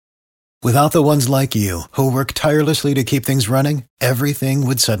Without the ones like you, who work tirelessly to keep things running, everything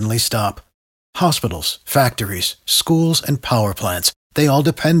would suddenly stop. Hospitals, factories, schools, and power plants, they all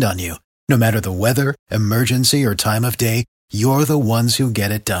depend on you. No matter the weather, emergency, or time of day, you're the ones who get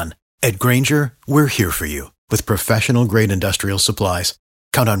it done. At Grainger, we're here for you with professional-grade industrial supplies.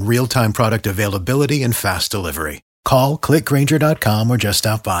 Count on real-time product availability and fast delivery. Call, clickgrainger.com, or just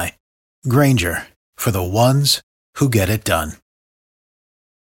stop by. Grainger, for the ones who get it done.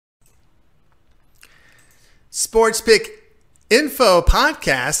 Sports Pick Info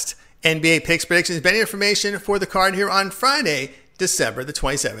Podcast, NBA Picks Predictions, betting information for the card here on Friday, December the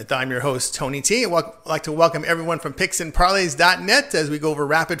 27th. I'm your host, Tony T. I'd like to welcome everyone from picksandparlays.net as we go over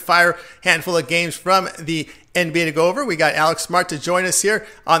rapid fire, handful of games from the NBA to go over. We got Alex Smart to join us here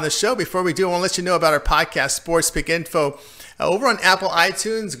on the show. Before we do, I want to let you know about our podcast, Sports Pick Info. Over on Apple,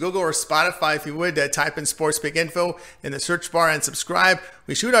 iTunes, Google, or Spotify, if you would, type in Sports Pick Info in the search bar and subscribe.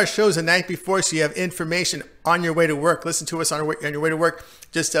 We shoot our shows the night before, so you have information on your way to work. Listen to us on your way to work.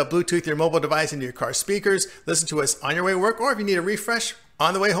 Just Bluetooth your mobile device into your car speakers. Listen to us on your way to work, or if you need a refresh,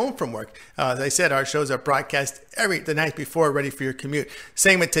 on the way home from work. As I said, our shows are broadcast the night before, ready for your commute.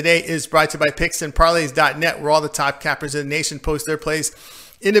 Segment today is brought to you by picksandparlays.net, where all the top cappers in the nation post their plays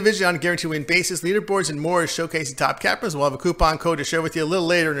individually on a guaranteed win basis, leaderboards, and more, showcasing top cappers. We'll have a coupon code to share with you a little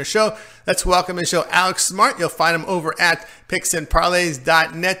later in the show. Let's welcome and show Alex Smart. You'll find him over at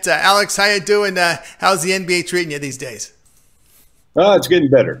picksandparlays.net. Alex, how you doing? How's the NBA treating you these days? It's getting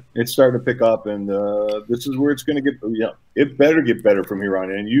better. It's starting to pick up, and this is where it's going to get. It better get better from here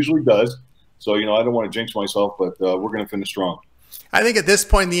on in. It usually does. So, I don't want to jinx myself, but we're going to finish strong. I think at this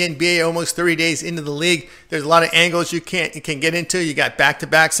point in the NBA, almost 30 days into the league, there's a lot of angles you can get into. You got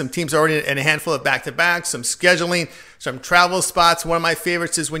back-to-back. Some teams are already in a handful of back-to-backs, some scheduling, some travel spots. One of my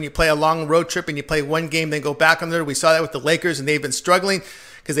favorites is when you play a long road trip and you play one game, then go back on there. We saw that with the Lakers, and they've been struggling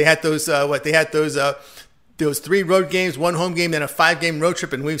because they had those those 3 road games, 1 home game, then a 5-game road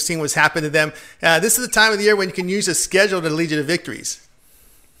trip, and we've seen what's happened to them. This is the time of the year when you can use a schedule to lead you to victories.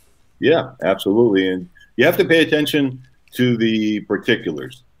 Yeah, absolutely. And you have to pay attention to the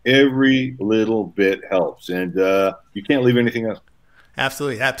particulars. Every little bit helps, and you can't leave anything else.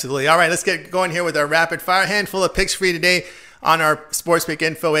 Absolutely. All right, let's get going here with our rapid fire. Handful of picks for you today on our Sports Pick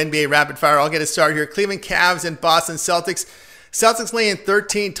Info NBA Rapid Fire. I'll get it started here. Cleveland Cavs and Boston Celtics. Celtics laying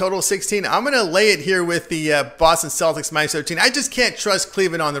 13, total 16. I'm going to lay it here with the Boston Celtics minus 13. I just can't trust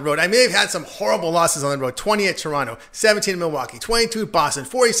Cleveland on the road. I may have had some horrible losses on the road. 20 at Toronto, 17 at Milwaukee, 22 at Boston,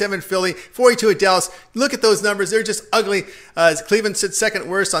 47 at Philly, 42 at Dallas. Look at those numbers. They're just ugly. Cleveland sits second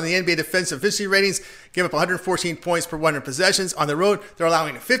worst on the NBA defensive efficiency ratings, give up 114 points per 100 possessions. On the road, they're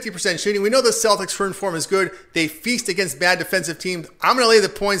allowing 50% shooting. We know the Celtics' current form is good. They feast against bad defensive teams. I'm going to lay the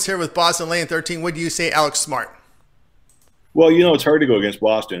points here with Boston laying 13. What do you say, Alex Smart? Well, it's hard to go against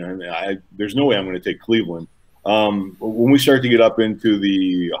Boston. I mean, there's no way I'm going to take Cleveland. When we start to get up into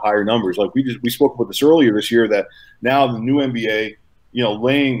the higher numbers, like we spoke about this earlier this year, that now the new NBA,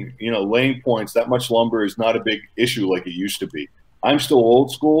 laying points, that much lumber is not a big issue like it used to be. I'm still old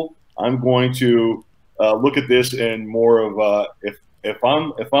school. I'm going to look at this and more of if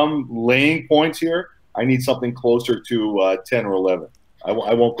I'm laying points here, I need something closer to 10 or 11.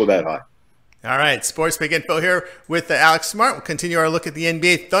 I won't go that high. All right, Sports Pick Info here with Alex Smart. We'll continue our look at the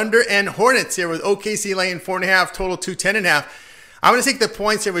NBA Thunder and Hornets here with OKC laying 4.5, total 210.5. I'm going to take the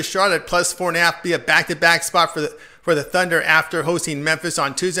points here with Charlotte plus 4.5, be a back-to-back spot for the Thunder after hosting Memphis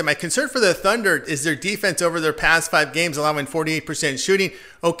on Tuesday. My concern for the Thunder is their defense over their past 5 games, allowing 48% shooting.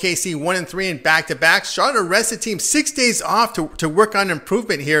 OKC 1-3 in back-to-backs. Charlotte rested team 6 days off to work on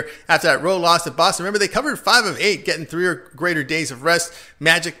improvement here after that road loss to Boston. Remember, they covered 5 of 8, getting 3 or greater days of rest.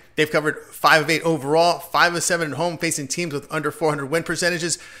 Magic, they've covered 5 of 8 overall, 5 of 7 at home, facing teams with under 400 win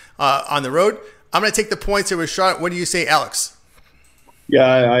percentages on the road. I'm going to take the points here with Charlotte. What do you say, Alex? Yeah,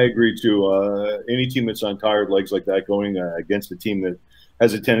 I agree too. Any team that's on tired legs like that going against a team that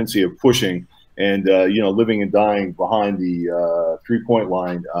has a tendency of pushing and living and dying behind the 3-point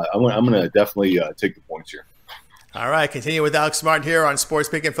line, I'm going to definitely take the points here. All right, continue with Alex Smart here on Sports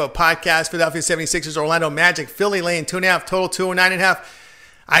Pick Info Podcast. Philadelphia 76ers, Orlando Magic, Philly laying 2.5, total 209.5.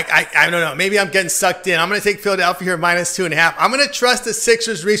 I don't know. Maybe I'm getting sucked in. I'm going to take Philadelphia here minus 2.5. I'm going to trust the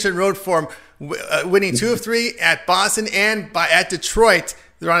Sixers' recent road form, winning 2 of 3 at Boston and at Detroit.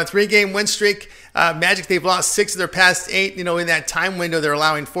 They're on a 3-game win streak. Magic, they've lost 6 of their past 8. In that time window, they're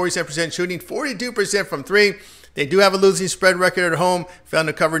allowing 47% shooting, 42% from 3. They do have a losing spread record at home. Failed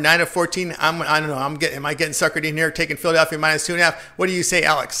to cover 9 of 14. I don't know. Am I getting suckered in here, taking Philadelphia minus 2.5? What do you say,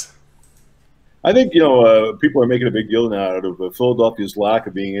 Alex? I think, people are making a big deal now out of Philadelphia's lack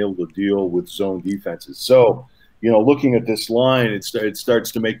of being able to deal with zone defenses. So, looking at this line, it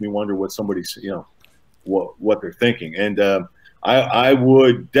starts to make me wonder what somebody's, what they're thinking. And I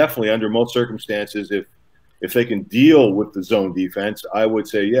would definitely, under most circumstances, if they can deal with the zone defense, I would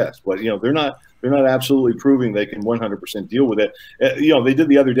say yes. But they're not absolutely proving they can 100% deal with it. They did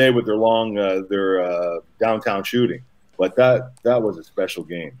the other day with their downtown shooting, but that was a special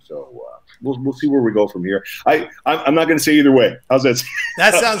game. So we'll see where we go from here. I'm not going to say either way. How's that?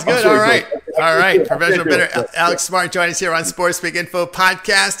 That sounds good. All right. Professional bettor Alex Smart joining us here on Sports Pick Info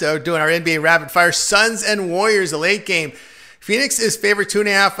Podcast, doing our NBA Rapid Fire. Suns and Warriors, a late game. Phoenix is favored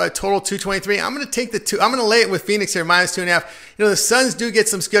 2.5, total 223. I'm going to take the 2. I'm going to lay it with Phoenix here, minus 2.5. The Suns do get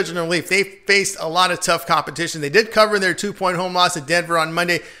some scheduled relief. They faced a lot of tough competition. They did cover their 2-point home loss at Denver on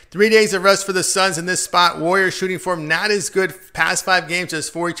Monday. 3 days of rest for the Suns in this spot. Warriors shooting form not as good. Past 5 games,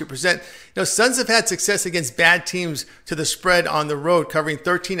 just 42%. Suns have had success against bad teams to the spread on the road, covering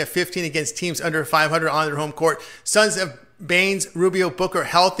 13 of 15 against teams under 500 on their home court. Suns have Baines, Rubio, Booker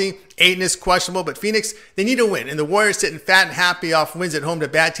healthy. Ayton is questionable, but Phoenix, they need to win. And the Warriors sitting fat and happy off wins at home to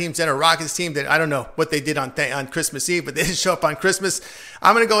bad teams and a Rockets team that I don't know what they did on Christmas Eve, but they didn't show up on Christmas.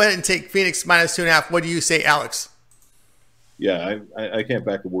 I'm going to go ahead and take Phoenix minus 2.5. What do you say, Alex? Yeah, I can't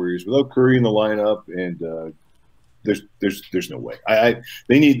back the Warriors without Curry in the lineup, and there's no way.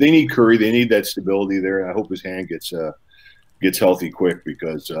 They need Curry. They need that stability there, and I hope his hand gets healthy quick,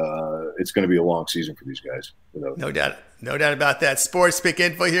 because it's going to be a long season for these guys. No doubt about that. Sports Pick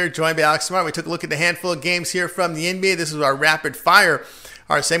Info here, joined by Alex Smart. We took a look at the handful of games here from the NBA. This is our rapid fire.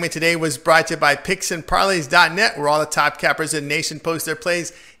 Our segment today was brought to you by PicksandParlays.net, where all the top cappers in the nation post their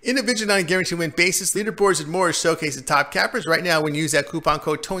plays individually on a guaranteed win basis. Leaderboards and more showcase the top cappers. Right now, when you use that coupon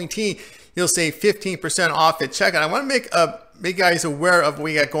code TONYT, you'll save 15% off at checkout. I want to make guys aware of what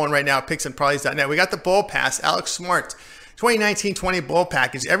we got going right now at PicksandParlays.net. We got the Bowl Pass, Alex Smart 2019-20 Bowl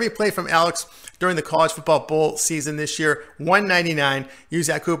Package. Every play from Alex during the college football bowl season this year, $199. Use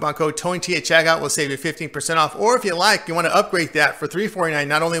that coupon code TONYT at checkout. We'll save you 15% off. Or if you want to upgrade that for $349,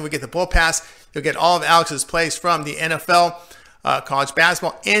 not only will we get the Bowl Pass, you'll get all of Alex's plays from the NFL, college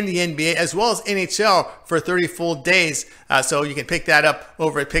basketball, and the NBA, as well as NHL for 30 full days. So you can pick that up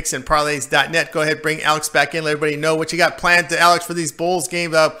over at PicksandParlays.net. Go ahead, bring Alex back in. Let everybody know what you got planned, Alex, for these Bowls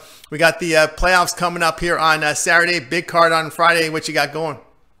games. We got the playoffs coming up here on Saturday. Big card on Friday. What you got going?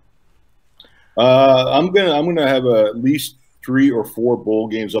 I'm gonna have at least 3 or 4 bowl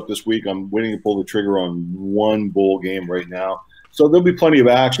games up this week. I'm waiting to pull the trigger on 1 bowl game right now, so there'll be plenty of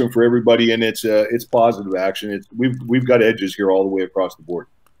action for everybody, and it's positive action. We've got edges here all the way across the board.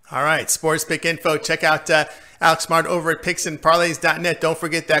 All right, Sports Pick Info. Check out Alex Smart over at PicksandParlays.net. Don't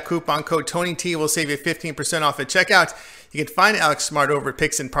forget that coupon code TONYT will save you 15% off at checkout. You can find Alex Smart over at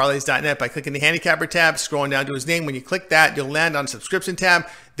PicksandParlays.net by clicking the handicapper tab, scrolling down to his name. When you click that, you'll land on the subscription tab.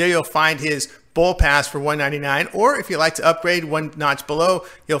 There you'll find his Bowl Pass for $199, or if you like to upgrade one notch below,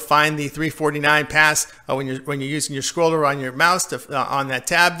 you'll find the $349 pass when you're using your scroller on your mouse on that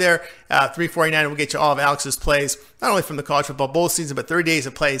tab there. $349 will get you all of Alex's plays, not only from the college football bowl season, but 30 days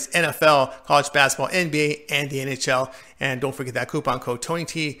of plays, NFL, college basketball, NBA, and the NHL. And don't forget that coupon code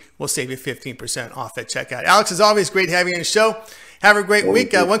TONYT will save you 15% off at checkout. Alex, as always, great to have you on the show. Have a great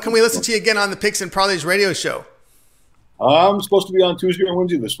week. When can we listen to you again on the Picks and Parlays radio show? I'm supposed to be on Tuesday and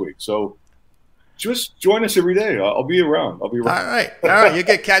Wednesday this week, so just join us every day. I'll be around. All right. You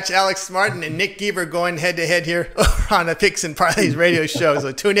can catch Alex Martin and Nick Geber going head-to-head here on the Picks and Parlays radio show.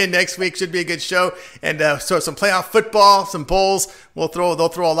 So tune in next week. Should be a good show. And so some playoff football, some bowls. They'll throw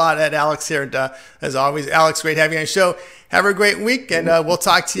a lot at Alex here. And as always, Alex, great having you on the show. Have a great week, and we'll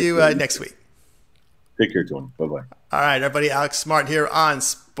talk to you next week. Take care, Tony. Bye-bye. All right, everybody. Alex Smart here on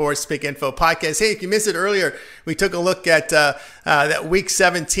Sports Pick Info Podcast. Hey, if you missed it earlier, we took a look at that Week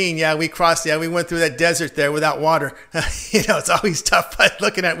 17. Yeah, we went through that desert there without water. It's always tough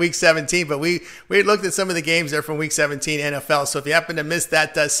looking at Week 17, but we looked at some of the games there from Week 17 NFL. So if you happen to miss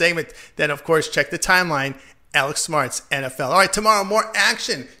that segment, then, of course, check the timeline, Alex Smart's NFL. All right, tomorrow, more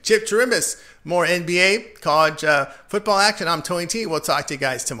action. Chip Chirimbus, more NBA, college football action. I'm Tony T. We'll talk to you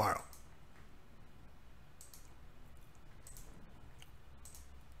guys tomorrow.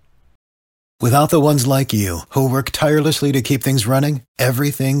 Without the ones like you, who work tirelessly to keep things running,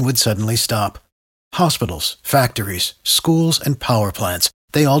 everything would suddenly stop. Hospitals, factories, schools, and power plants,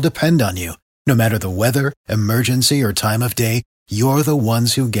 they all depend on you. No matter the weather, emergency, or time of day, you're the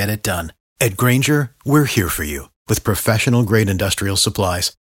ones who get it done. At Grainger, we're here for you with professional-grade industrial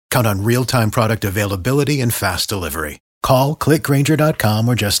supplies. Count on real-time product availability and fast delivery. Call, click Grainger.com,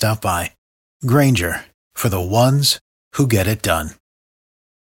 or just stop by. Grainger, for the ones who get it done.